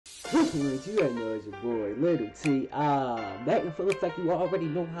Which ones you already know it's your boy, Little T. Back in full effect, you already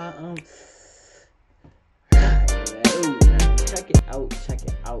know how hey man, check it out, check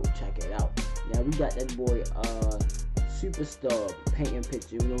it out, check it out. Now we got that boy Superstar painting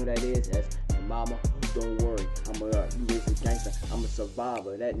picture, you know who that is? That's and mama, don't worry, I'm a you raise a gangster, I'm a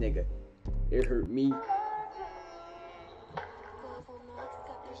survivor. That nigga, it hurt me.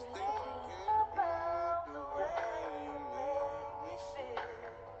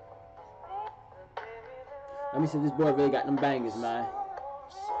 Let me see if this boy really got them bangers, man.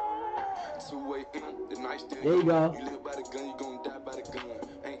 There you go. You live by the gun, you gon' die by the gun.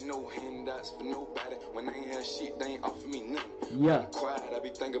 Ain't no handouts for nobody. When I ain't have shit, they ain't offer me nothing. Yeah. Quiet, I be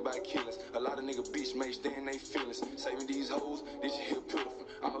thinking about killers. A lot of nigga bitch may stay in they feelings. Saving these hoes, this shit here pitiful.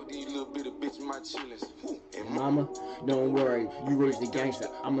 All these little bit of bitch my chillers. And mama, don't worry, you raised the gangster.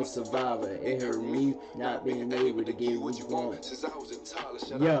 I'm a survivor. It hurt me not being able to get what you want. Since I was a toddler,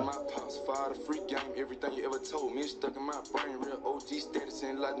 shout out to my pops. Fire the free game, everything you ever told me stuck in my brain. Real OG status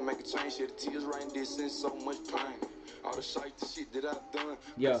and like to make a change. Shed the tears right in this and so much pain. All the shit that I've done,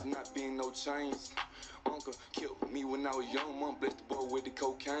 there's not being no change. Uncle killed me when I was young, mom blessed the boy with the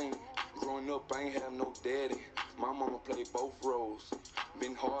cocaine. Growing up, I ain't have no daddy. My mama played both roles.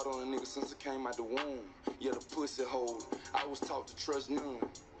 Been hard on a nigga since I came out the womb. Yeah, the pussy hole. I was taught to trust none.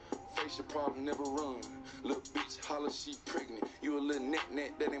 Face your problem, never run. Little bitch holler, she pregnant. You a little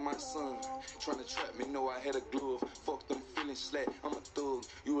net, that ain't my son. Tryna trap me, know I had a glove. Fuck them feeling slack, I'm a thug.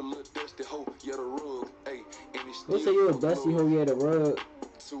 You a little dusty hoe, yeah the rug. Hey, and it's still. Who say you a dusty hoe, yeah the rug?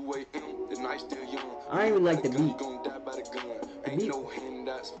 2 a.m., the night still young. I ain't even like the beat.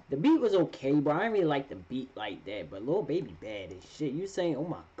 The beat was okay, but I ain't really like the beat like that. But Lil Baby bad as shit. You saying, oh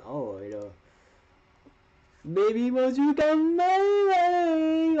my god, baby, won't you come my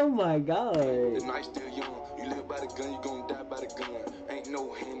way? Oh my god. The night still young. You live by the gun, you gon' die by the gun. Ain't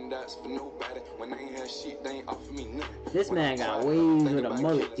no handouts for nobody. When they ain't have shit, they ain't offer me nothing. This man got waves with a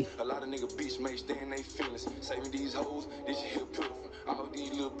mullet. A lot of nigga bitch may stay in they feelings. Saving these hoes, this shit here pitiful. All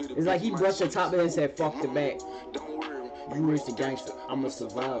these little bit of it's like he brushed the top of it and said, fuck the back. Don't worry, you raised the gangster, I'm a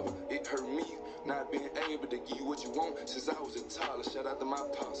survivor. It hurt me not being able to give you what you want since I was a toddler. Shout out to my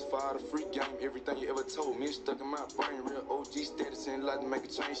pops, fire the free game, everything you ever told me stuck in my brain. Real OG status and like to make a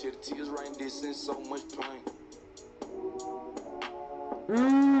change. Shed the tears right in this and so much pain.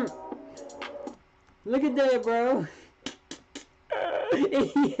 Look at that, bro.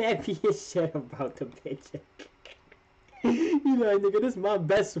 He happy as shit about the picture. He like, nigga, this is my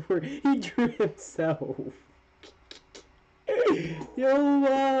best work. He drew himself. Yo,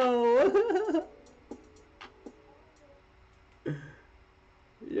 wow.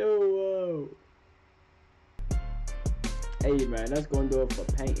 Yo, wow. Hey, man, that's gonna do it for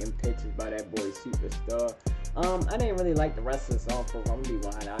painting pictures by that boy Superstar. I didn't really like the rest of the song. I'm gonna be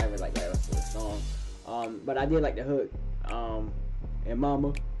behind. I didn't really like the rest of the song. But I did like the hook. And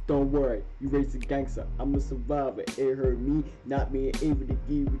mama, don't worry, you raised a gangster, I'm a survivor. It hurt me not being able to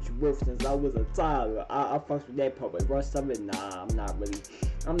give what you worth since I was a toddler. I fucks with that part, but the rest of it, nah, I'm not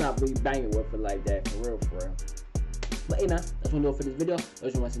really banging with it like that, for real. But hey man, that's gonna do it for this video.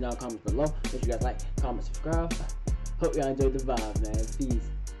 Those who want to see down comments below. Make sure you guys like, comment, subscribe. Hope y'all enjoyed the vibe, man. Peace.